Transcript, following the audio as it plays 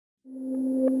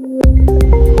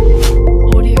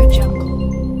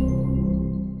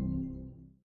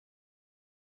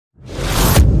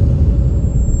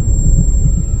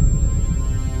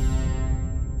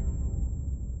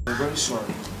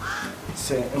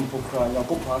mpokra ya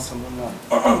ko pasa mo na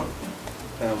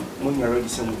when you already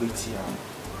say mo beti ya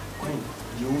when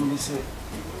you only say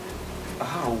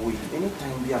aha we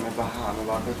anytime we am eba ha me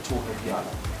ba be to her bia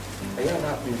I am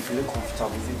not feel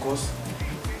comfortable because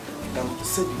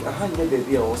said aha ne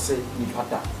baby I was say ni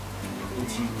pada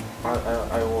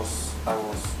I was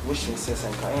wishing says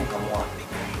and can come one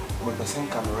but the same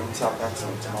camera tell that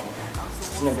tomorrow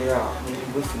so ne be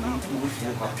we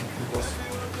feel happy because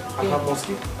I have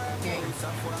mosque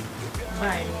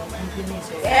fine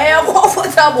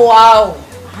comfortable wow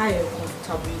hi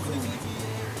comfortable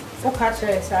o catch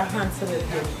her say hand so be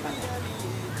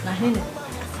na hene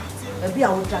be I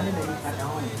would try to make that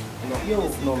down no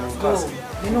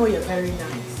you know you're very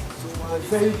nice you're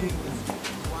very big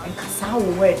and kasa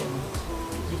word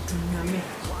you do me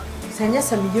say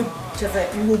yes me you just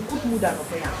you good mood and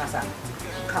for your kasa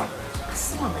come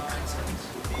asma me kasa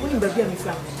when baby me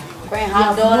from when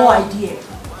have no idea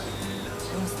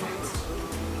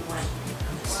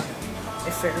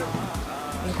if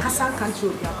in kasa can't you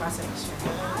be a kasa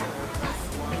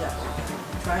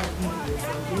try and be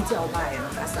into our buy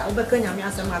and kasa obeka nyame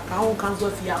asem aka ho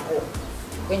kanzo fia ko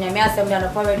when nyame asem na no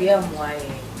already am why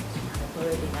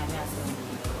already nyame asem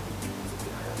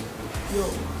yo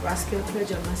rascal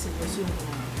pledge a message you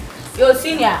yo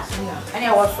senior and I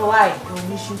was so why no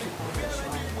mission to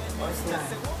what's that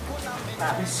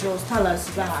it's your stars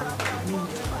ba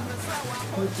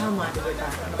no time at the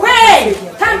back wait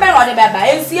time be on the baba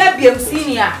e si abiem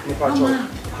senior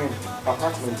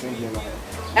apartment in here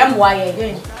MY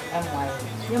again MY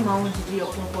your mom did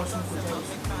your proportion for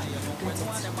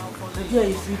the dear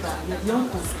free bar your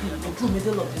uncle school the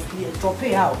middle of the year drop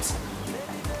it out.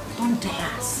 Don't dare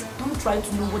us. Don't try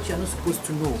to know what you're not supposed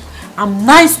to know. I'm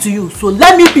nice to you, so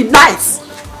let me be nice.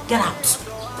 Get out.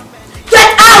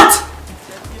 Get out!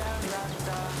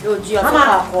 Yo, Gia,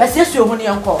 Mama, let's just your money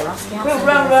and call. Run.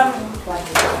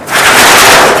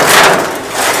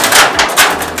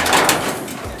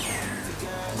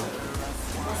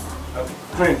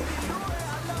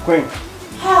 Queen.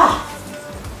 Ha!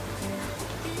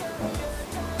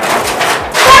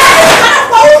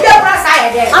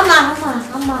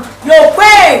 Ama. Yo,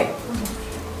 Queen!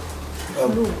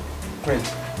 Queen.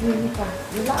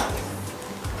 Relax.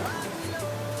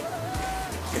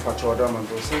 If I told them, I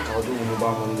would say, I'll do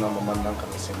Mubama number one and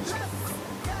can say this.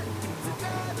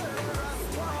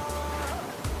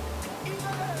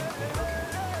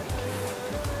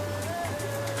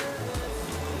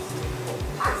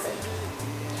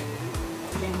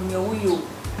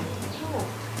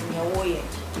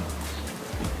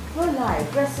 No lie,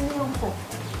 pressing your uncle.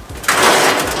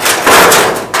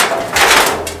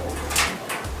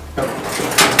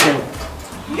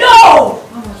 Yo!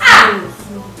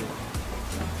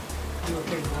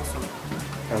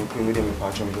 I'm going to be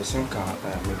part of the same car.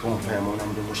 I'm going to pay more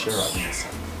than the share of this.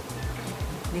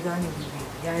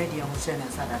 Already on Shannon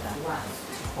Saturday.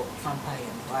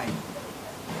 Vampire. Why?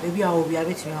 Maybe I will be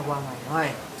able to have one.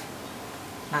 Why?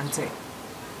 Nante.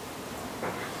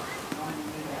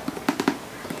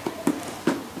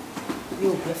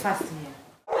 You be fast here.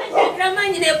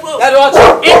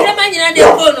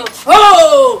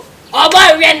 Oh! Oba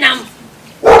Renam.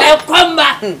 Come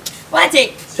back. What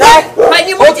it? When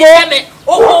you put it,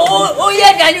 oh,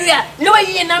 yeah, Ganuria. No,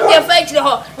 you know, you're fighting the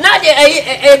hall. Now the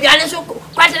Ganiso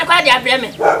quite a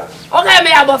Bremen. Okay,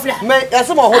 may I have a may as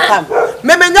some whole time.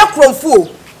 May not from fool.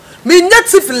 Me not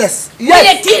syphilis.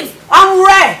 Yes, thief. I'm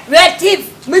rare. Red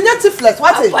thief. Me not syphilis.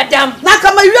 What is? What damn? Now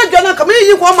come here, John. Come here,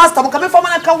 you want master. Come from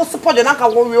an account support and I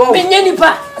can warn you.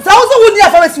 Minipa. So also would you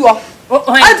have you?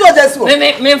 I told us.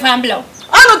 Me fan blow.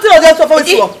 I don't tell us for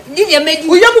you. Did you make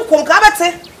you come come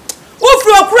who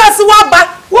for a press waba?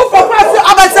 Who for press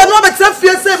about no better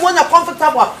feel same when you're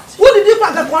comfortable? Who did you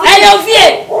pack a one? I don't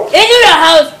fear. In your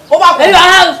house. In your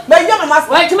house. But you're a master.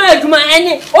 Why to my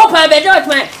any open the door to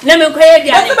my let me create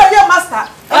the other master.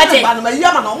 What it? I'm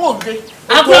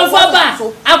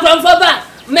from Faba.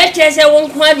 Make us a one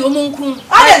quad woman. Mama,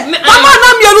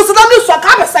 I'm your Lucy, so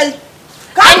come say.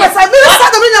 Come say, me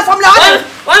from the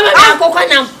one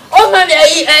man, oh, my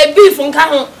beef from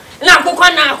Cajon. Now,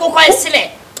 cocoa, silly.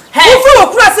 Hey, you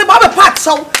press about a patch,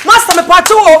 so master me patch,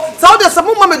 so there's some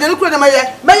woman with the liquid in my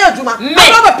mayor Juma.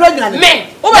 I'm a pregnant man.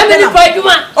 Oh, let me pray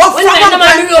Juma. Oh,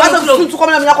 to come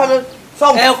and come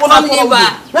from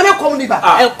let me come Niba.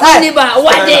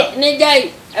 What day?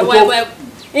 Nidai.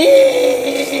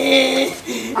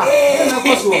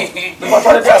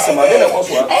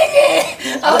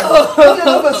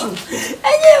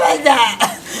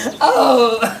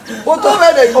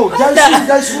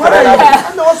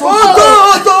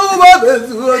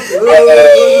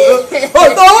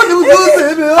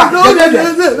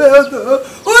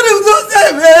 Oh,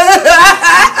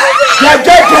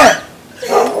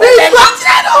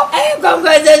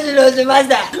 the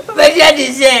master. But you had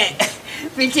say,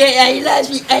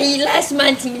 I last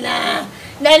month in la.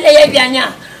 Then they have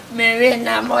Yana.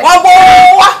 Marina,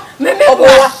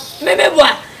 Memeboa.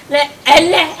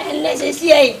 Let's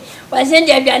see. Was in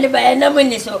the by a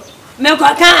nominee so.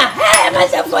 Mekoka,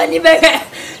 myself for the beggar.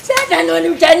 Satan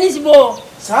on Chinese ball.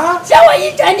 Sir, so are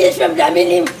you Chinese from the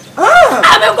minim?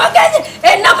 I'm a cocker,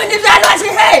 and nobody was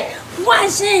hey. One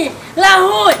see, La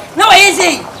Hoy, no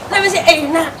easy. Let me say, hey,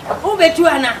 now, over to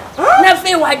Anna.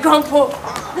 Nothing white drunk for.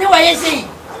 No easy.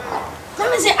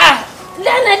 Let me say, then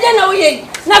I don't know ye.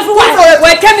 Nothing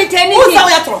why come to any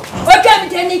what come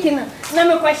to any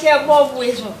no question Bob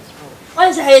Whistle.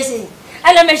 Once I say,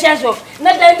 I am a shadow,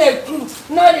 not that they prove,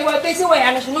 no, they were busy way,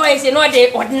 and no, I say, no,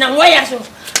 they ordinary way. So,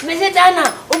 Mrs. Anna,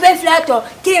 Ube Flato,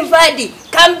 came Friday,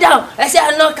 come down. I said,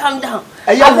 I'll not come down.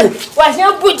 Was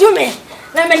you put to me?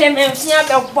 Let me see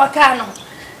about Bacano.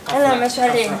 And I'm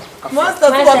sorry. Master,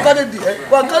 what can it be?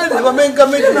 What can it be?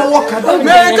 Come now, walk.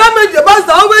 May come in the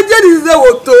master. How many days is there?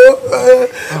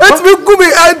 Let me go be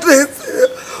address.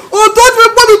 Oh, don't be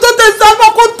put to the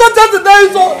Salva content the day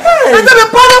so. And then the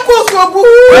Paraco so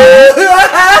good.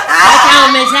 I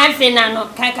can't make something.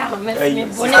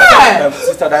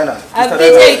 Sister Diana. I'll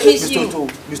kiss you.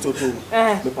 Mr. Tu,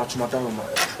 me patch madame.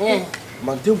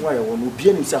 Madame, why I want to be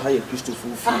in Sahaya Christopher?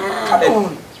 Come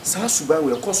on. Sasuba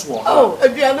will cost war. Oh, a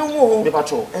piano, the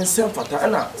patrol, and San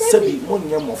Fatana, Sebi, 1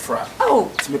 year more fra.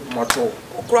 Oh, to make macho.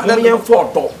 Crying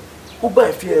for dog. Who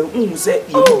by fear, say,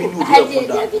 you will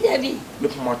be Debbie.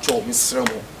 Look macho, Miss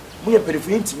Remo. We are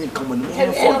pretty to me, come on. Miss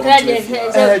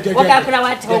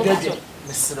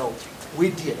Remo, we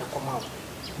dear, come out.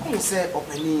 Who said,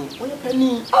 opening,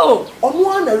 penny? Oh, on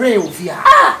one array of ya.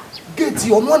 Get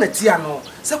you on one at Tiano.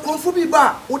 So, Confobi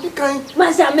bar, what the kind?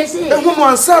 Master, Messi, a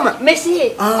woman, son,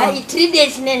 Messi, 3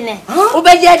 days, Nene.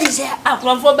 Obey daddy say, I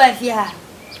come for by fear.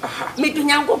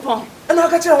 Meeting Uncle Pong, and I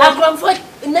got you. I come for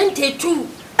 92.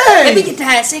 A big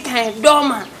guitar, sick kind,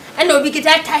 dormer, and no big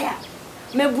guitar tire.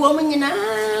 Me woman, you know.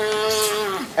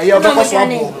 I have no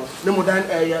more than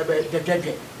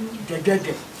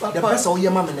the best of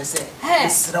your mamma say, hey,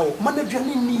 so, Mother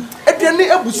Janini, a penny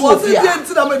up with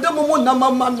I'm a demo,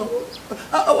 Namano.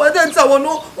 I didn't say,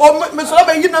 or Miss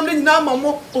Robin, you know,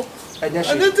 Namamo. And yes,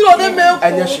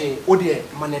 oh dear,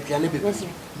 Manapiani,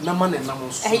 Naman and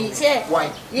Namos. I say, why,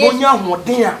 one young more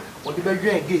dear. What the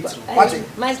very gate? What it,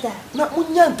 Master? Not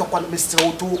Munyan to one Mr.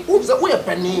 Otto, who's a way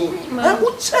penny. I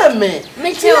would tell me.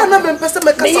 Make you another person,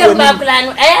 make a plan.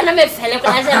 I am a fellow,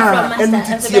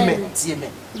 and see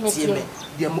me,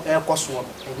 dear Air Coswell,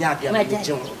 and Yadia,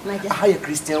 a higher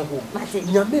Christian home.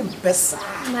 Yamin Pessa.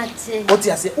 What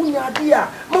you say, Unya dear,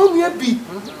 Mamma be.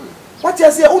 What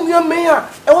you say, Unya mayor,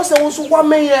 I was also 1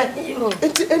 mayor.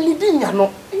 It's any dinner,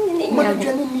 no.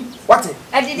 What?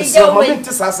 I didn't go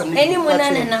anyone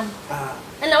and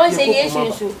I was saying,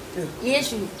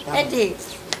 yes, that day.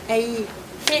 A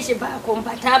fish about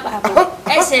compataba.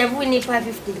 I said, we need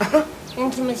 550.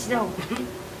 Intimacy down.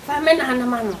 Famine and a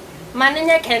man.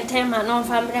 Manina can tell my non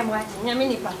family watching a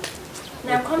mini papa.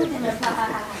 Now come to me,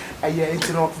 papa. I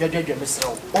ain't not the judge, Mr.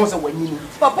 Also, when you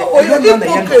papa, or your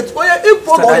hypocrite, or your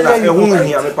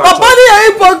hypocrite. Papa, you're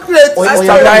hypocrite. Or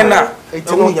Diana.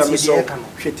 It's only a mistake.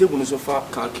 She took me so far,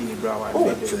 Kalki Brown.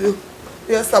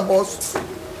 Yes, a boss.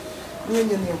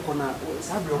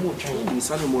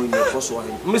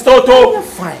 Mr. Otto,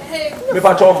 fine.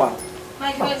 Mepatoma.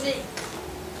 My cousin.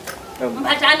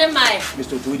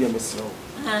 Mr. Julia, Miss Rowe.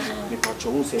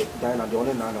 Mepacho said, Diana, the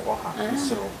only nine of her,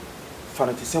 Miss Rowe.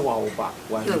 Fancy say, wow, back.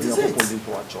 Why you are going to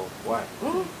watch? Why?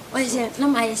 What is it?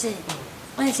 No, I say.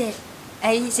 I say,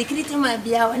 I security might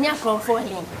be our near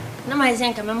conforming. No, my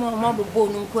zen come more mobile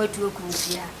bone and quote to a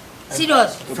consia.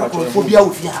 Serious phobia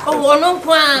with ya. Oh, no,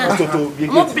 quan.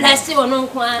 More plastic or no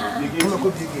quan.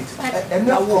 And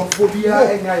now, phobia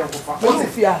and I am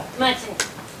fear. Martin.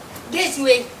 This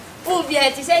way, phobia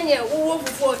is any wolf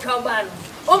for Calban.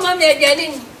 Oh, mammy,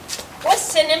 again. What's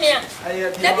sending me?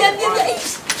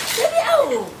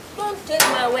 Don't take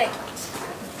my way.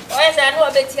 As I know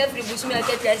about every bushman, I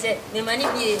get as the money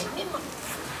be.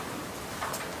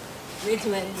 Wait,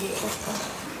 my dear.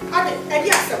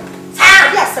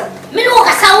 Yes, sir.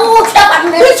 Minuka, so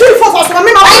for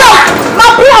me, my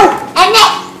blow, and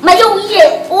my young year.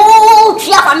 Oh,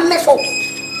 Chiapa Missile.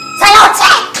 Say out.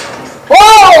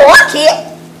 Oh, okay.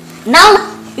 Now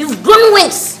you've grown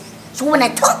wings. So when I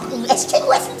talk, you exchange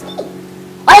words with me.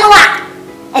 Why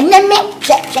and then make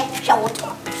check show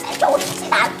talk. Can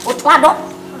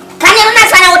you not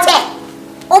say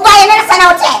oh, buy another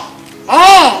hotel?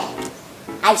 Eh,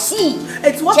 I see.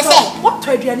 It's what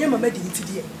time you are made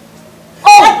today?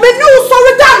 Oh, me no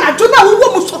sorry, Dana. Do not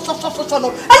almost so.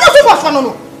 And not so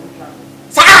much.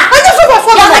 Sa. Anya so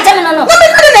for no. No me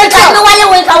ka no wale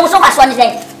we ka wo so fa so ni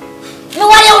say. No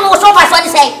wale wo so fa so ni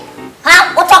say.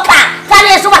 Ha, o toka. Ka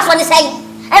na so fa so ni say.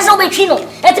 E so be twi no.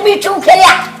 E ti bi twi kere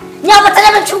a. Nya ba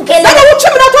tele be twi kere. Na wo twi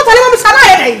me na to tele mo sana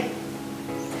e dai.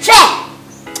 She.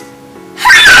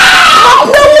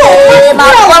 Ma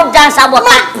dance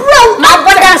aboka. Ma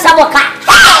dance aboka.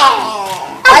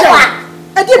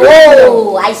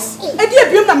 Oh, I see.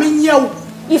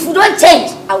 If you don't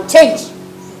change, I'll change.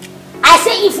 I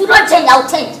say if you don't change, I'll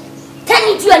change. Turn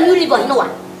into a new liver, you know what?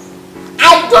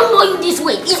 I don't know you this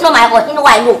way. It's not my fault, you know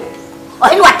what I know. Or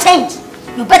you know what, change.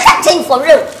 You better change for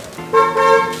real.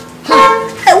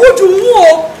 Hey, what do you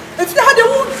want? If you had a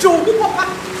wood joke,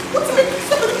 what's the making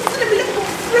somebody to me?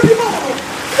 What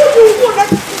do you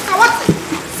want?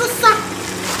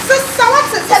 Sister,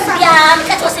 what's it? Yeah,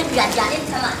 that was a good idea.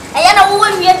 I don't know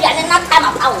when we are not time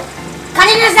of power. Can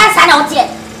you understand that out here?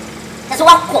 That's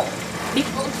what call.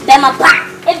 Them a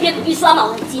pack. If you be so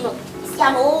amount, you know, it's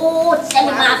an old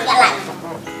semi mafia life.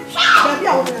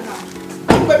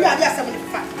 Baby, I just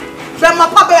 75.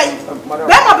 Grandma, Papa,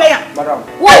 Grandma,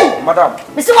 whoa, Madam.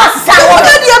 Mr. What's I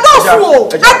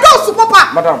don't Papa.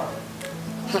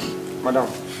 Madam,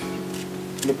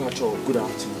 good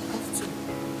afternoon.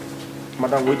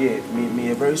 Madam,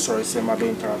 me very sorry, say my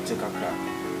being interrupted,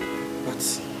 but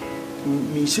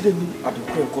me shouldn't have been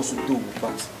quite close to do,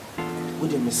 but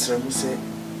with the Mr. who said,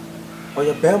 or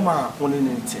your Bema on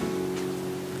anything.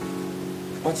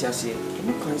 What you say,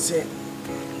 you can say,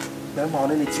 Bema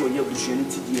on anything or your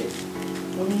opportunity, dear.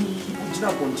 Only you did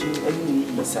not continue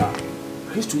any, sir.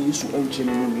 History used to enter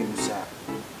me, sir.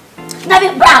 Now,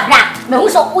 bra, no,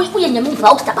 so we in the moon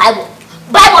for the Bible.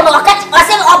 Bible, no, I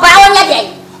say, or buy on your day.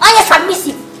 I am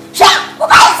submissive. Who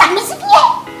is submissive here?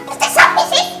 Is this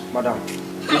submissive? Madam,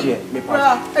 me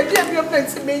I didn't be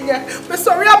plenty me. But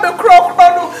sorry, I'm a crow.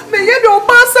 May you know,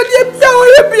 Master,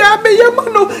 may you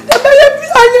know, the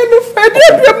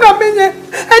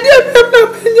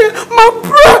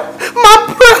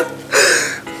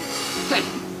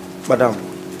Madam,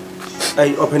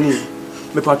 I open it.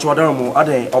 Me patrodamo,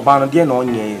 Ade, Obana, dear, no,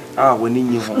 ye, when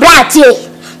you home. Bratty,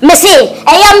 Missy,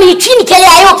 I am me, Chin Kelly,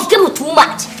 I hope you come too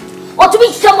much. Or to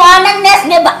be someone and next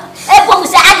neighbor. Everyone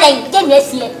was Adelaide, then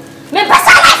yes, here. Me pass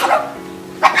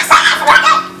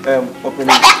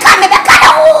opening.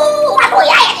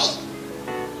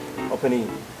 Opening.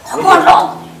 Come on,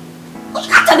 you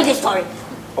can't tell me this story.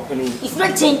 Opening. If you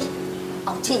don't change,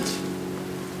 I'll change.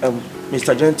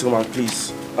 Mr. Gentleman,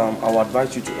 please, I will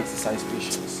advise you to exercise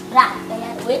patience.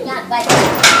 Wait, not advice.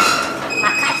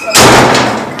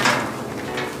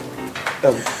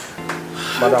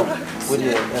 Madam, with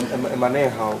my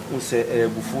name, how who say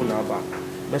before now,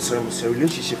 Mr.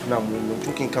 Relationship now,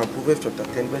 talking can Proverbs chapter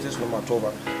 10 verses number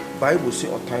 12. Bible say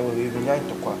on time when we unite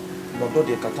to qua, not do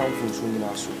the Catan from soon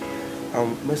also.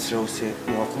 Mr. say,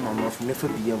 no, come on, never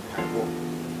be a Bible.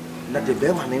 Not the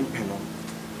bear my name penal.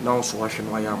 Now, so I shall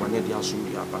know I am an idea soon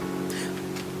be up.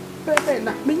 But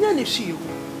Minani shield.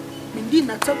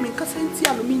 Mindina tell me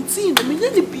Cassantia, Mintin,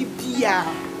 Minani Bibia.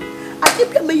 I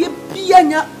think I may be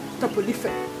a Tapolife.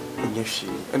 And yes, she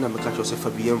and I'm a catch yourself a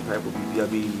BM Bible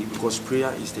because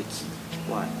prayer is the key.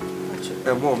 Why?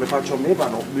 And more, if I told me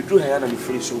about me drew her and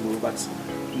free so but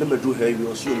never drew her, you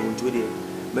also know to the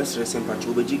best recent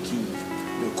patrol, but Jiki,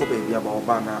 you could be about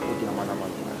Bana or the Amana.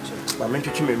 But I meant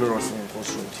to keep me mirrors and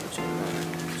consulting.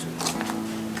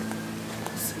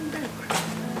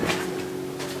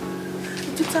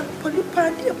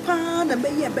 Polypandi upon a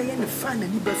mayor by any fun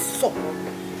and never saw.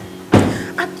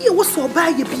 I dear was so by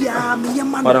you be a mere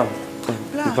man. Madam,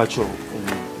 Patrol,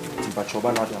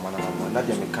 but not your man, not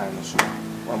your mechanics.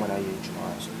 One man I age.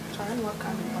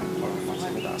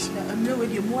 I'm no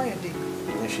with you more a day.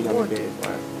 She never be.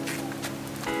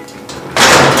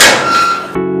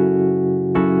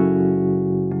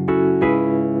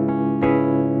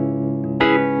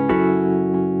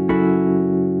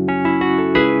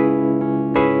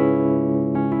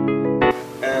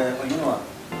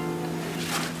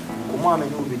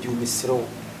 Mr.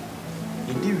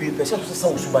 Indeed, we perceive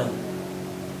so subai.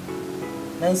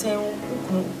 Nine say,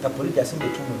 the police are sent to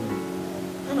me.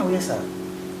 I know, yes, sir.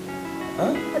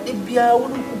 Huh? At the beer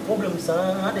wouldn't problems,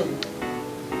 sir.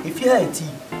 If you had tea,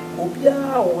 or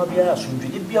beer or beer, should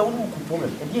it be a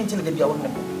problem? And you until the beer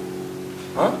wouldn't.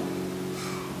 Huh?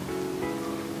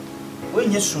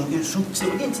 When you soon, you should say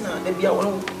again, the beer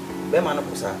won't be a man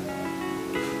of us.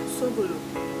 So good.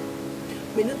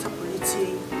 Minute of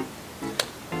police.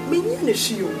 Minya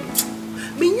shield.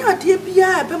 Minya dear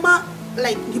Bia Bema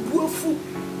like the buofu.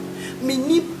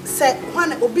 Mini said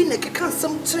one obin a can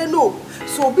some treno.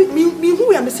 So be me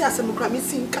who am a Sam Grammy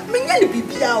sink. Minya be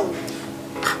biao.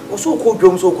 so ko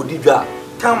dwom so ko didwa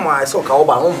time I so ka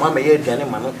oba no mama ye aduane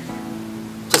ma no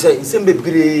say nsem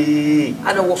bebre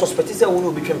ana wo suspect say wo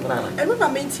no bi twempana na eno na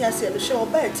menti ase no hwe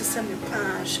oba eti se me pa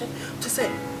hwe to say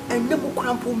enemu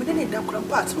krampo me ne da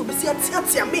krampo ati obi si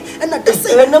ati me na da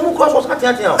say enemu kro so ati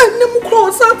enemu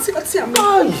kro so ati me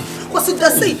ai was it da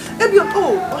say e bi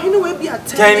oh hene we bi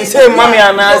ati can say mama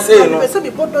ana say no say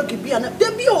me bodogi bi ana da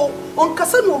bi oh on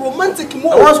kasa no romantic mo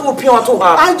once wo pia to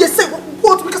ha I just say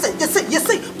what because you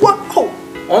say what oh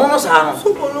ono sa no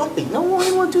so no na wo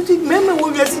want to think meme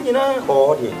wo wiase nyina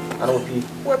oh de ana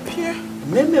wo pie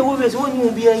meme wo wiase wo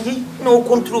nyu bi anyi na wo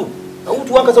control na wo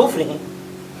tu wan kasa wo firi he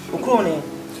wo kro ne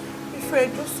Fred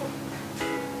so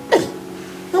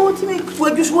na wo ti me wo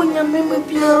adwuso wo nya meme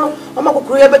bia ama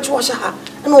kokro ya bechi wo sha ha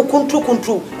na wo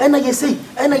control na yesei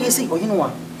o hinu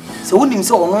wa se wo nim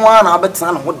se ono na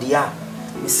abetena na ho de a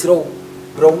misiro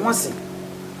bro nwase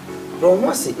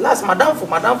last madam for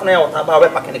na ya wota ba we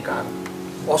pack ni car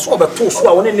oso obeto so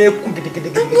a woni na eku gidigidi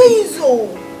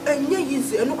enye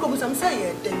yizo enu ko busam say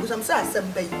ye den busam say asem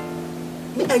bayi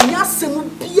ni anya asem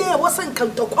bia wo san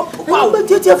kanto kwampo wa ba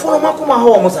tietie for makoma ha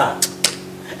o mo sa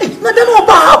na den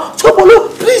oba ha so bolo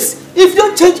please if you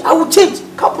don't change I will change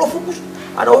couple of focus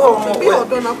I don't know be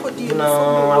odo na kodi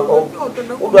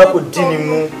odo akodi ni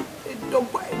mu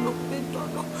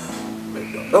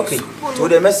okay to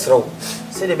the mesro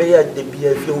say the be the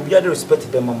bia fi obi ada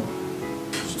respect be mamu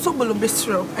so bolo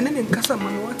besro and then nkasa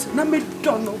man what na me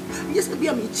don't know yes be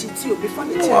am chiti obi fa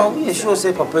me wow we sure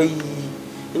say papa yi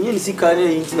enye ni sika na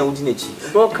yin na wudi na chi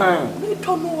do kan me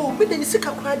don't know me dey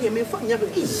sika kwa dey me fa nya be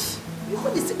me fa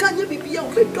dey sika nya bibia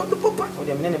we don't know papa o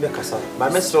dey me ne be kasa ba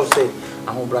mesro say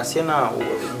ahobrase na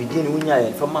bidin wunya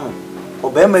ye fa ma no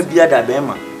obema bia da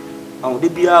bema awu de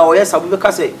bia o yesa bu be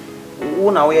kasa wo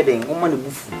na wo ye den wo ma ne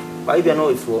bufu ba bia no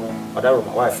efu no odaro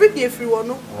ma why free dey free wo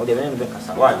no o dey me ne be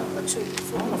kasa why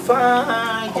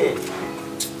fine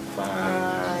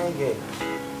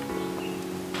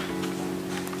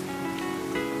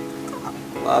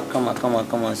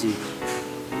come on see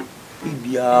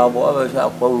bibia bo aba sha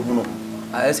kwa wo no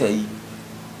ayesa yi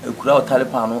ekura o tale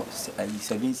pa no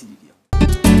 7 cd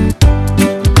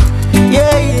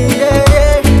yeah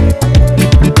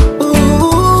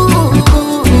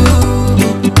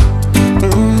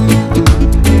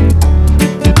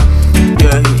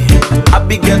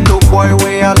Ghetto boy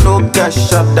where I look at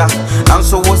shudder. And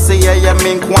so what say ya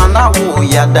mink wana wo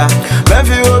yada.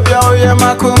 Mefi obi o ya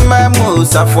makuma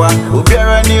musafwa. Obi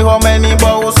ani ho many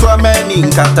bo so many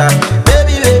nkata.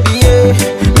 Baby yeah.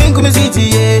 Minku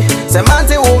misiti yeah.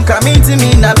 Semante won't come into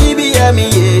me na bibi ya mi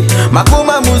yeah.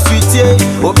 Makuma musiti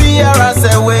obi ara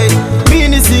say way.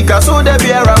 Mini sika so de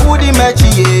biara woody match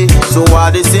yeah. So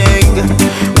what they sing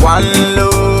one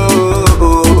love,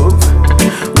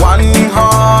 one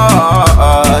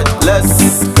heart,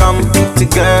 let's come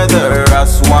together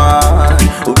as one.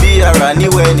 Ubi arani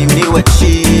weni mniwe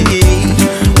chi.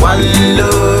 One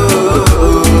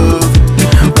love,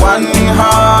 one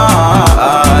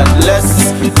heart,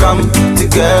 let's come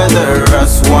together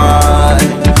as one.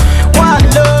 One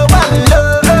love,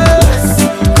 let's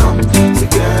come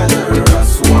together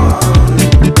as one.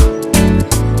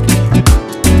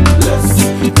 Let's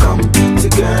come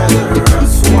together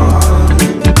as one.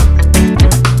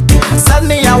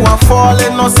 Suddenly I was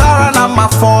falling, no Sarah na ma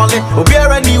falling.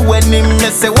 Obiara ni weni me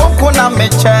se wonko na me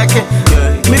check.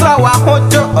 Me la wa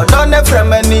hojo, odone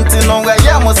frem anything no ga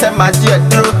ya mo se ma je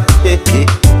dro.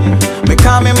 Me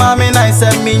come mommy na se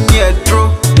me nye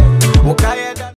dro.